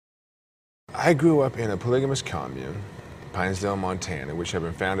I grew up in a polygamist commune, Pinesdale, Montana, which had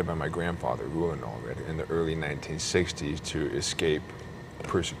been founded by my grandfather, Diane Allred, in the early 1960s to escape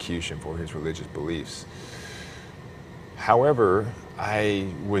persecution for his religious beliefs. However, I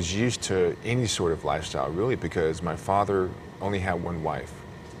was used to any sort of lifestyle, really, because my father only had one wife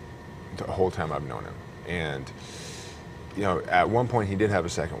the whole time I've known him. And, you know, at one point he did have a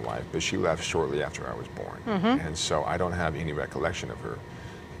second wife, but she left shortly after I was born. And so I don't have any recollection of her.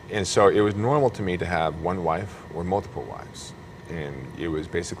 And so it was normal to me to have one wife or multiple wives. And it was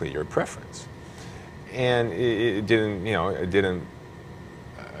basically your preference. And it didn't,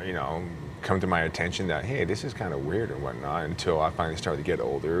 come to my attention that, hey, this is kind of weird and whatnot, until I finally started to get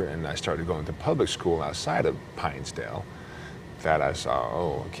older and I started going to public school outside of Pinesdale, that I saw,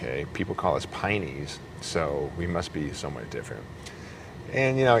 oh, okay, people call us Pineys, so we must be somewhat different.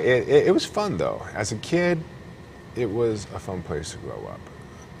 And, you know, it was fun, though. As a kid, it was a fun place to grow up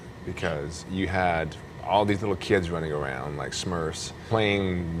because you had all these little kids running around like Smurfs,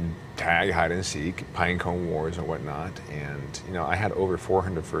 playing tag, hide and seek, pine cone wars and whatnot. And, you know, I had over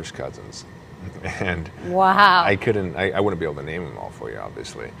 400 first cousins. And wow. I wouldn't be able to name them all for you,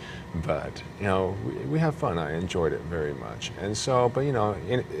 obviously. But, you know, we have fun. I enjoyed it very much. And so, but, you know,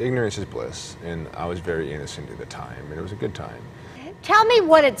 ignorance is bliss. And I was very innocent at the time, and it was a good time. Tell me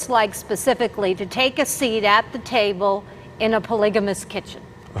what it's like specifically to take a seat at the table in a polygamous kitchen.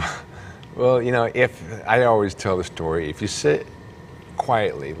 Well, you know, I always tell the story, if you sit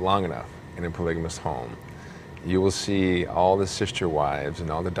quietly long enough in a polygamous home, you will see all the sister wives and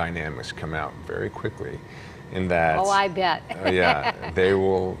all the dynamics come out very quickly. In that, oh, I bet. Yeah, they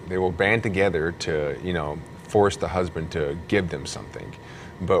will band together to, you know, force the husband to give them something.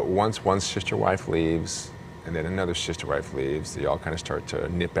 But once one sister wife leaves, and then another sister wife leaves, they all kind of start to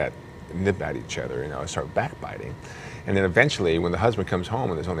nip at each other, you know, start backbiting. And then eventually, when the husband comes home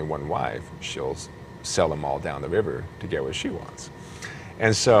and there's only one wife, she'll sell them all down the river to get what she wants.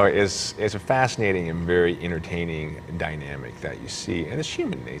 And so it's a fascinating and very entertaining dynamic that you see, and it's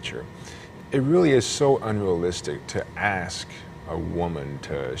human nature. It really is so unrealistic to ask a woman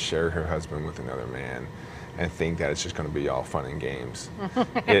to share her husband with another man and think that it's just going to be all fun and games.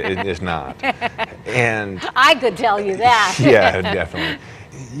 It is not. And I could tell you that. Yeah, definitely.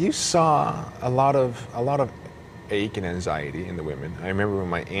 You saw a lot of ache and anxiety in the women. I remember when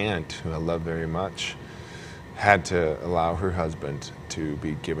my aunt, who I love very much, had to allow her husband to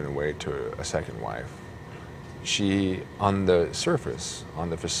be given away to a second wife. She, on the surface, on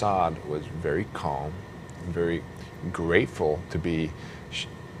the facade, was very calm, very grateful to be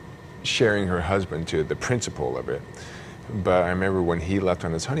sharing her husband to the principle of it. But I remember when he left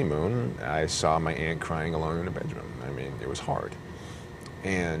on his honeymoon, I saw my aunt crying alone in the bedroom. I mean, it was hard.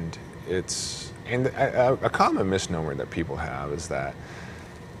 And a common misnomer that people have is that,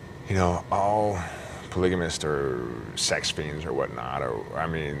 you know, all polygamists are sex fiends or whatnot. Or, I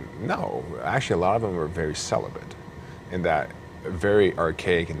mean, no. Actually, a lot of them are very celibate, in that very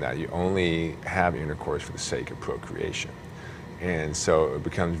archaic, in that you only have intercourse for the sake of procreation. And so it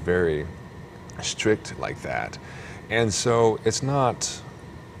becomes very strict like that. And so it's not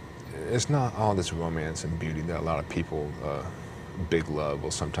all this romance and beauty that a lot of people, big love,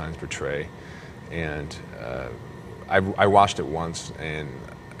 will sometimes portray. And I watched it once, and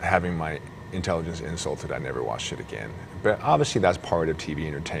having my intelligence insulted, I never watched it again. But obviously that's part of TV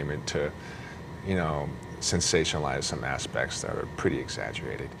entertainment, to, you know, sensationalize some aspects that are pretty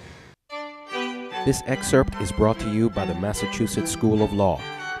exaggerated. This excerpt is brought to you by the Massachusetts School of Law,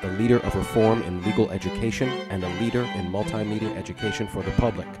 the leader of reform in legal education and a leader in multimedia education for the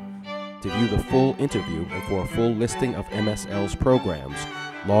public. To view the full interview and for a full listing of MSL's programs,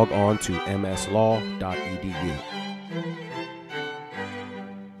 log on to mslaw.edu.